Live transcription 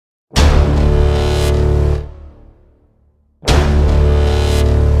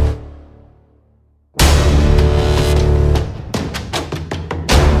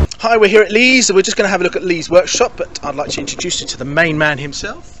Hi, we're here at Lee's. We're just going to have a look at Lee's workshop, but I'd like to introduce you to the main man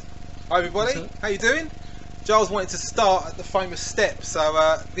himself. Hi everybody, how you doing? Giles wanted to start at the famous step,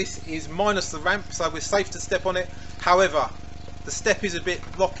 so this is minus the ramp, so we're safe to step on it. However, the step is a bit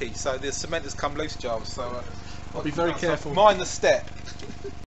rocky, so the cement has come loose, Giles, so I'll be very careful. Mind the step.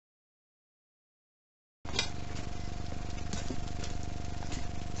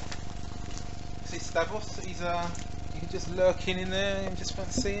 See Stavros, he's you can just lurking in there and just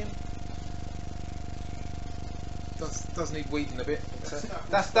fancy him. Does need weeding a bit.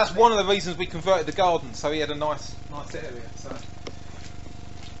 That's one of the reasons we converted the garden, so he had a nice area. So.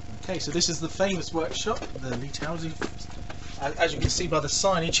 Okay, so this is the famous workshop, the Lee Towersey, as you can see by the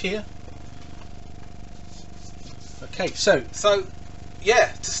signage here. Okay, so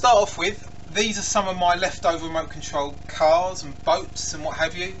yeah, to start off with, these are some of my leftover remote control cars and boats and what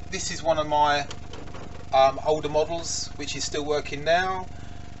have you. This is one of my older models, which is still working now.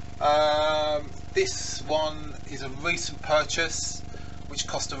 This one is a recent purchase, which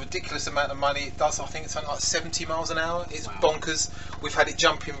cost a ridiculous amount of money. It does, I think it's only like 70 miles an hour. It's bonkers. We've had it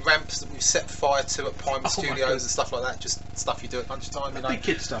jumping ramps that we've set fire to at Pinewood Studios and stuff like that. Just stuff you do at lunchtime, you know. Big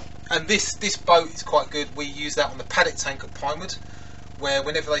kid stuff. And this boat is quite good. We use that on the paddock tank at Pinewood, where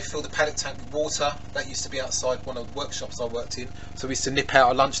whenever they fill the paddock tank with water, that used to be outside one of the workshops I worked in. So we used to nip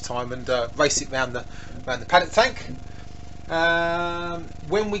out at lunchtime and race it round the paddock tank.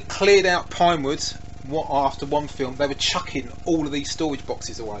 When we cleared out Pinewood, after one film, they were chucking all of these storage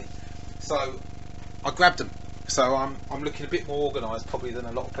boxes away. So I grabbed them. So I'm looking a bit more organised probably than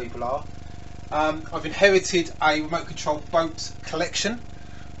a lot of people are. I've inherited a remote control boat collection,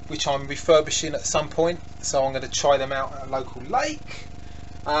 which I'm refurbishing at some point. So I'm going to try them out at a local lake.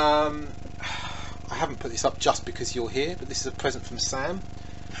 I haven't put this up just because you're here, but this is a present from Sam.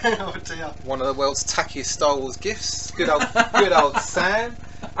 Oh dear. One of the world's tackiest Star Wars gifts. Good old Sam.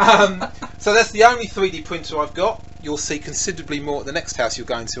 So that's the only 3D printer I've got. You'll see considerably more at the next house you're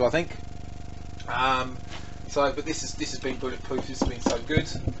going to, I think. But this has been bulletproof. This has been so good.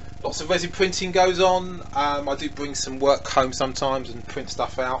 Lots of resin printing goes on. I do bring some work home sometimes and print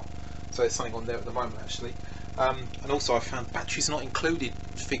stuff out. So there's something on there at the moment actually. And also I found batteries not included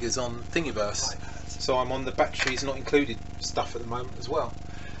figures on Thingiverse. So I'm on the batteries not included stuff at the moment as well.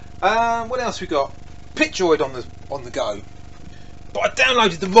 What else we got? Pit Droid on the go. But I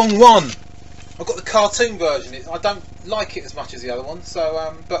downloaded the wrong one. I've got the cartoon version. I don't like it as much as the other one,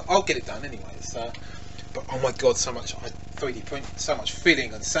 so but I'll get it done anyway. So, but oh my god, so much 3D print, so much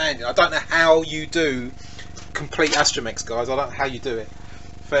filling and sanding. I don't know how you do complete Astromechs, guys. I don't know how you do it.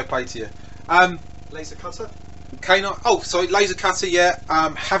 Fair play to you. Laser cutter. K9. Oh, sorry, laser cutter. Yeah.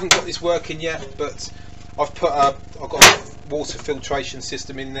 Haven't got this working yet, but I've got a water filtration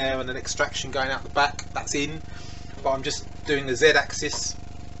system in there and an extraction going out the back. That's in. But I'm just doing the Z-axis,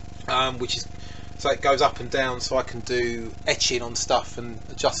 which is so it goes up and down, so I can do etching on stuff and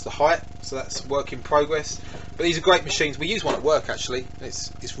adjust the height. So that's work in progress. But these are great machines. We use one at work actually.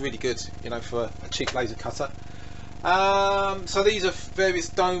 It's really good, you know, for a cheap laser cutter. So these are various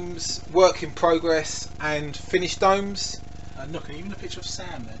domes, work in progress, and finished domes. Look, even a picture of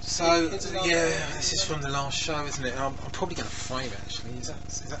Sam there. So yeah, this is from the last show, isn't it? I'm probably going to frame it actually. Is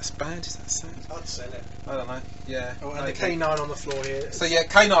that bad? Is that Sam? I'd sell it. I don't know. Yeah. Oh, and the K9 on the floor here. So yeah,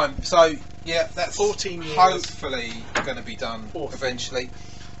 K9. So yeah, that's 14 years. Hopefully going to be done eventually.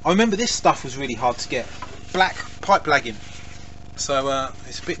 I remember this stuff was really hard to get. Black pipe lagging. So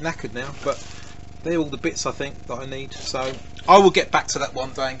it's a bit knackered now, but they're all the bits I think that I need. So I will get back to that one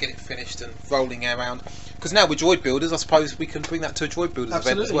day and get it finished and rolling around. Because now we're droid builders, I suppose we can bring that to a droid builders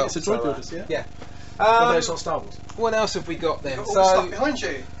event as well. It's a droid builders, yeah. Yeah. Well, it's not Star Wars. What else have we got then? Got all the stuff behind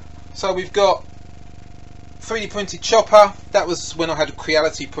you. So we've got 3D printed chopper. That was when I had a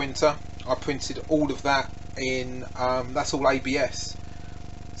Creality printer. I printed all of that in. That's all ABS.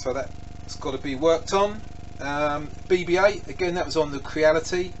 So that's got to be worked on. BB-8 again. That was on the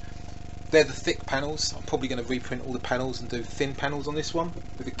Creality. They're the thick panels. I'm probably going to reprint all the panels and do thin panels on this one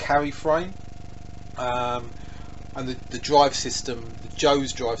with a carry frame. And the drive system, the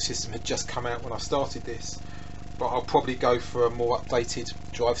Joe's drive system had just come out when I started this, but I'll probably go for a more updated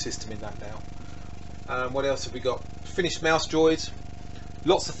drive system in that now. What else have we got? Finished mouse droids,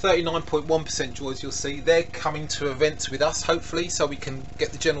 lots of 39.1% droids. You'll see they're coming to events with us hopefully, so we can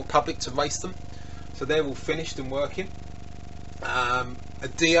get the general public to race them. So they're all finished and working. A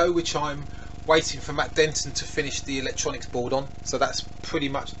Dio, which I'm waiting for Matt Denton to finish the electronics board on, so that's pretty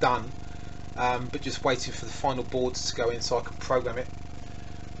much done. But just waiting for the final boards to go in so I can program it.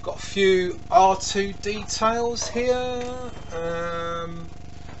 Got a few R2 details here.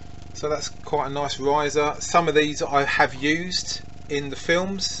 So that's quite a nice riser. Some of these I have used in the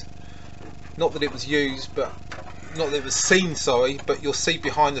films. not that it was used, but not that it was seen, sorry, but you'll see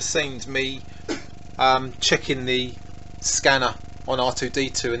behind the scenes me checking the scanner on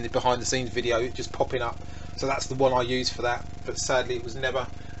R2D2 in the behind the scenes video, just popping up. So that's the one I used for that, but sadly it was never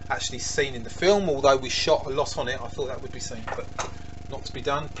actually seen in the film, although we shot a lot on it. I thought that would be seen, but not to be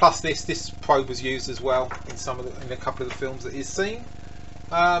done. Plus this probe was used as well in in a couple of the films that is seen.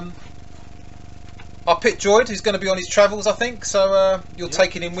 Our pit droid, who's going to be on his travels, I think, so you're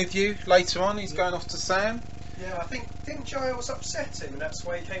taking him with you later on. He's going off to Sam. Yeah, I think, didn't Giles upset him and that's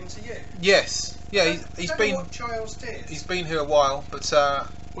why he came to you? Yes, yeah, he's been. What Giles did. He's been here a while, but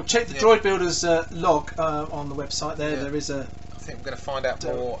well, check the Droidbuilder's log on the website. There is a. I think we're going to find out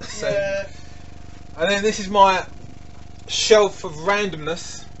more. Yeah. And then this is my shelf of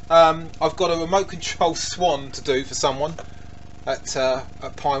randomness. I've got a remote control swan to do for someone at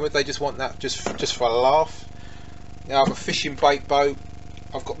Pinewood. They just want that just for a laugh. Now I have a fishing bait boat.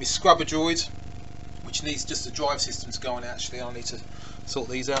 I've got my scrubber droid, which needs just a drive system to go on. Actually, I need to sort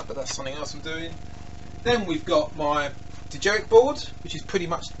these out, but that's something else I'm doing. Then we've got my dejeric board, which is pretty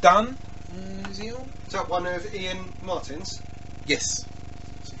much done. Is he on? Is that one of Ian Martin's? Yes.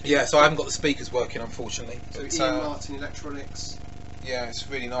 Yeah, so I haven't got the speakers working, unfortunately. So But, Ian Martin Electronics. yeah, it's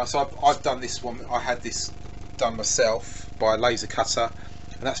really nice. I've done this one. I had this done myself by a laser cutter,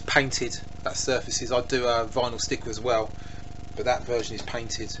 and that's painted. That surfaces. I do a vinyl sticker as well, but that version is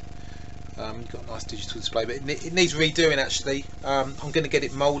painted. You've got a nice digital display, but it needs redoing actually. I'm going to get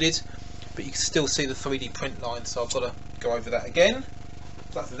it moulded, but you can still see the 3D print line, so I've got to go over that again.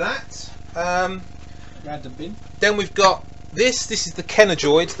 That's that. Random bin. Then we've got this is the Kenner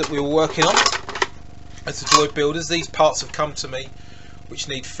droid that we were working on as the droid builders. These parts have come to me which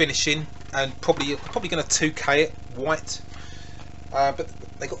need finishing, and probably going to 2K it white, but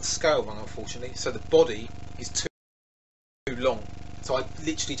they got the scale wrong unfortunately, so the body is too long, so I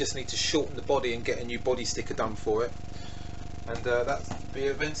literally just need to shorten the body and get a new body sticker done for it, and that'll be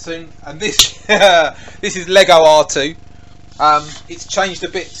an event soon. And this this is Lego R2. It's changed a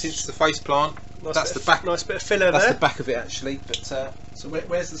bit since the face plant. Nice That's the back. Nice bit of filler That's there. the back of it actually. But So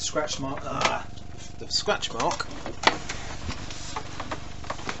where's the scratch mark? the scratch mark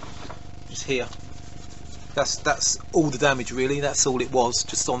is here. That's all the damage really. That's all it was,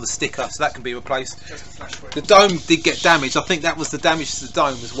 just on the sticker. So that can be replaced. Just a flash whip. The dome did get damaged. I think that was the damage to the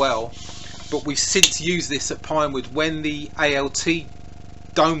dome as well. But we've since used this at Pinewood. When the ALT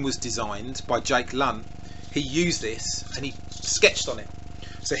dome was designed by Jake Lunn, he used this and he sketched on it.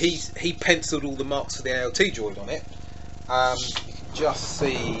 So he penciled all the marks for the ALT droid on it. You can just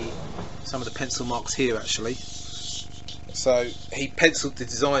see some of the pencil marks here actually. So he penciled the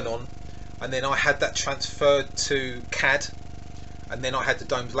design on, and then I had that transferred to CAD, and then I had the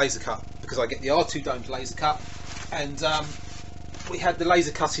domes laser cut, because I get the R2 domes laser cut, and we had the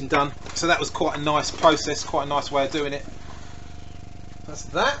laser cutting done. So that was quite a nice process, quite a nice way of doing it. That's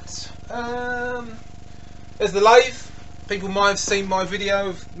that. There's the lathe. People might have seen my video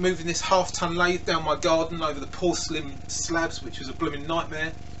of moving this half-ton lathe down my garden over the porcelain slabs, which was a blooming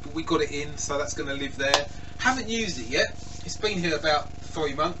nightmare, but we got it in, so that's going to live there. Haven't used it yet. It's been here about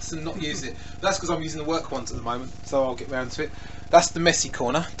 3 months and not used it. But that's because I'm using the work ones at the moment, so I'll get round to it. That's the messy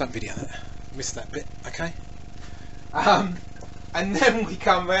corner. Don't video that. Missed that bit. Okay. And then we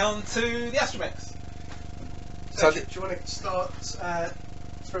come round to the Astromechs. So do you want to start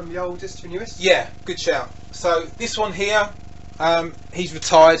from the oldest to the newest? Yeah, good shout. So this one here, he's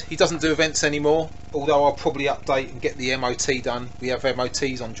retired. He doesn't do events anymore, although I'll probably update and get the MOT done. We have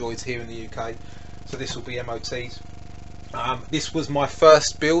MOTs on droids here in the UK, so this will be MOTs. This was my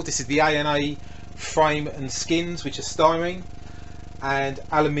first build. This is the A&A frame and skins, which are styrene, and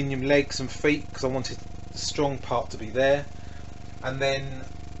aluminium legs and feet, because I wanted the strong part to be there. And then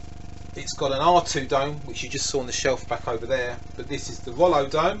it's got an R2 dome, which you just saw on the shelf back over there, but this is the Rollo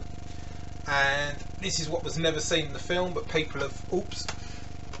dome, and this is what was never seen in the film, but people have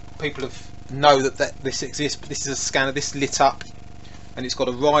know that this exists. But this is a scanner. This lit up, and it's got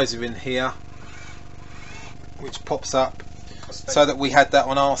a riser in here which pops up, so that we had that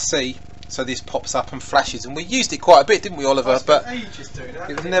on RC, so this pops up and flashes, and we used it quite a bit, didn't we, Oliver? But ages doing that.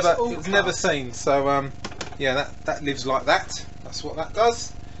 it was never seen. So yeah, that lives like that. That's what that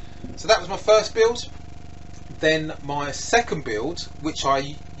does. So that was my first build. Then my second build, which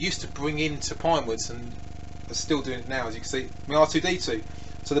I used to bring into Pinewoods, and I'm still doing it now, as you can see, my R2D2.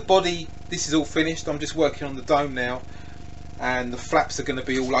 So the body, this is all finished. I'm just working on the dome now, and the flaps are going to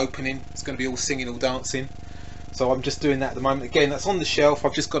be all opening. It's going to be all singing, all dancing. So I'm just doing that at the moment. Again, that's on the shelf.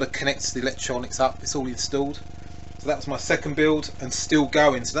 I've just got to connect the electronics up. It's all installed. So that was my second build, and still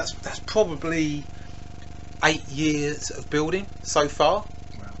going. So that's probably 8 years of building so far.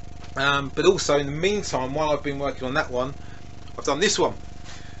 Wow. But also in the meantime, while I've been working on that one, I've done this one.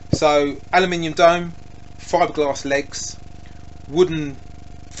 So aluminium dome, fiberglass legs, wooden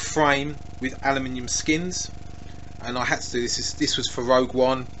frame with aluminium skins, and I had to do this. This was for Rogue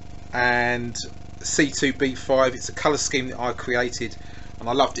One and C2B5. It's a colour scheme that I created, and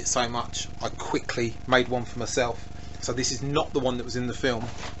I loved it so much I quickly made one for myself. So this is not the one that was in the film,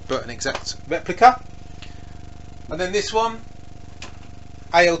 but an exact replica. And then this one,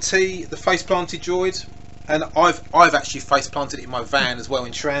 ALT, the face planted droid, and I've actually face planted it in my van as well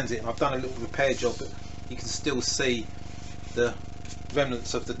in transit, and I've done a little repair job, but you can still see the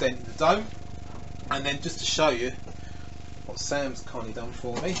remnants of the dent in the dome. And then just to show you what Sam's kindly done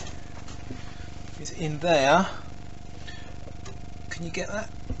for me is in there. Can you get that?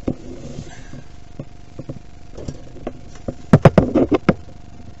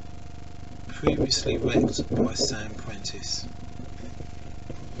 Previously wrecked by Sam Prentice.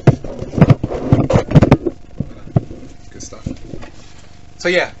 Good stuff. So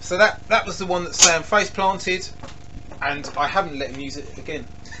yeah, so that was the one that Sam face planted, and I haven't let him use it again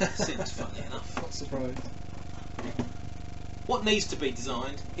since, funny enough. Not surprised. What needs to be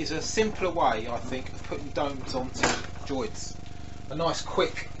designed is a simpler way, I think, of putting domes onto droids. A nice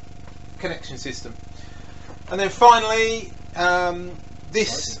quick connection system. And then finally,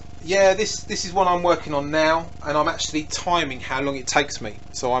 this is one I'm working on now, and I'm actually timing how long it takes me.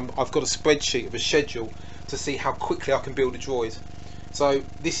 So I've got a spreadsheet of a schedule to see how quickly I can build a droid. So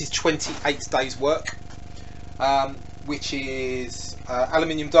this is 28 days work, which is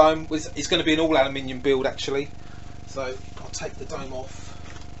aluminium dome. It's going to be an all aluminium build actually. So I'll take the dome off,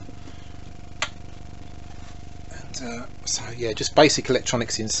 and so yeah, just basic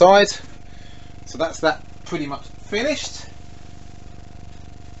electronics inside. So that's that pretty much finished.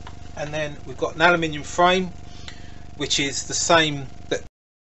 And then we've got an aluminium frame, which is the same that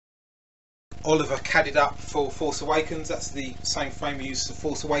Oliver cadded up for Force Awakens. That's the same frame we use for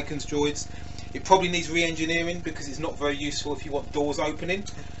Force Awakens droids. It probably needs re-engineering because it's not very useful if you want doors opening,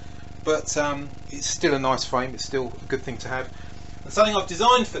 but it's still a nice frame. It's still a good thing to have. And something I've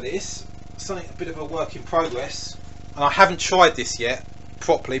designed for this, something a bit of a work in progress, and I haven't tried this yet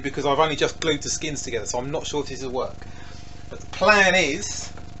properly because I've only just glued the skins together, so I'm not sure if this will work. But the plan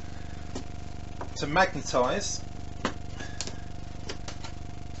is to magnetise.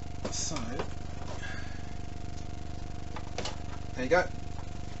 So there you go.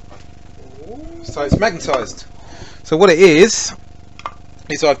 So it's magnetised. So what it is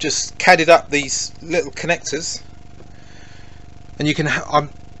I've just cadded up these little connectors, and you can I'm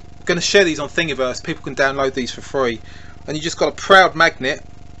going to share these on Thingiverse. People can download these for free, and you just got a proud magnet,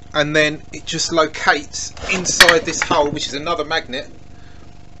 and then it just locates inside this hole, which is another magnet,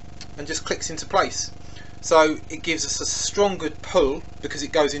 and just clicks into place. So it gives us a stronger pull because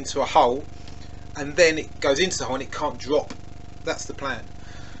it goes into a hole, and then it goes into the hole and it can't drop. That's the plan.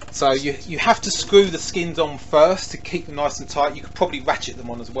 So you have to screw the skins on first to keep them nice and tight. You could probably ratchet them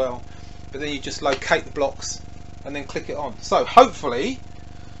on as well, but then you just locate the blocks and then click it on. So hopefully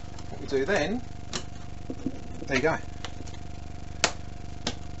what we do then, there you go,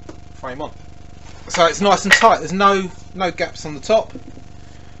 frame on. So it's nice and tight. There's no gaps on the top,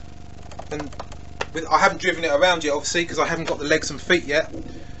 and I haven't driven it around yet obviously because I haven't got the legs and feet yet,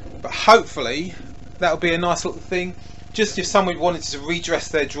 but hopefully that'll be a nice little thing. Just if someone wanted to redress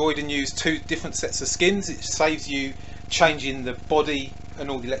their droid and use two different sets of skins, it saves you changing the body and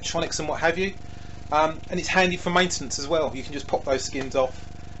all the electronics and what have you, and it's handy for maintenance as well. You can just pop those skins off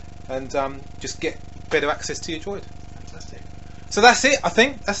and just get better access to your droid. Fantastic. So that's it. I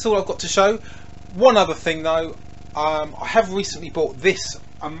think that's all I've got to show. One other thing though, I have recently bought this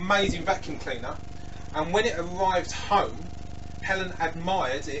amazing vacuum cleaner, and when it arrived home, Helen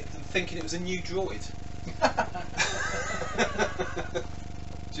admired it and thinking it was a new droid.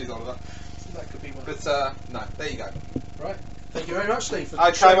 Cheers, Oliver. So that could be one. But no, there you go. Right. Thank you very much, Lee, for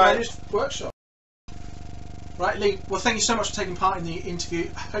Okay, showing mate. this workshop. Right, Lee. Well, thank you so much for taking part in the interview.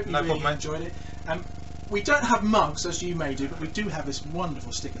 I hope you No really problem, mate. enjoyed it. We don't have mugs as you may do, but we do have this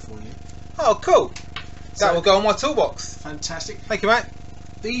wonderful sticker for you. Oh, cool. That So- will go on my toolbox. Fantastic. Thank you, mate.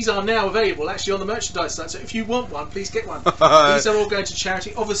 These are now available actually on the merchandise site, so if you want one, please get one. These are all going to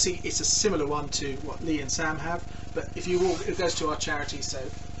charity. Obviously, it's a similar one to what Lee and Sam have, but if you will, it goes to our charity. So,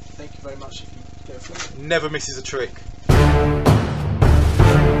 thank you very much if you go for it. Never misses a trick.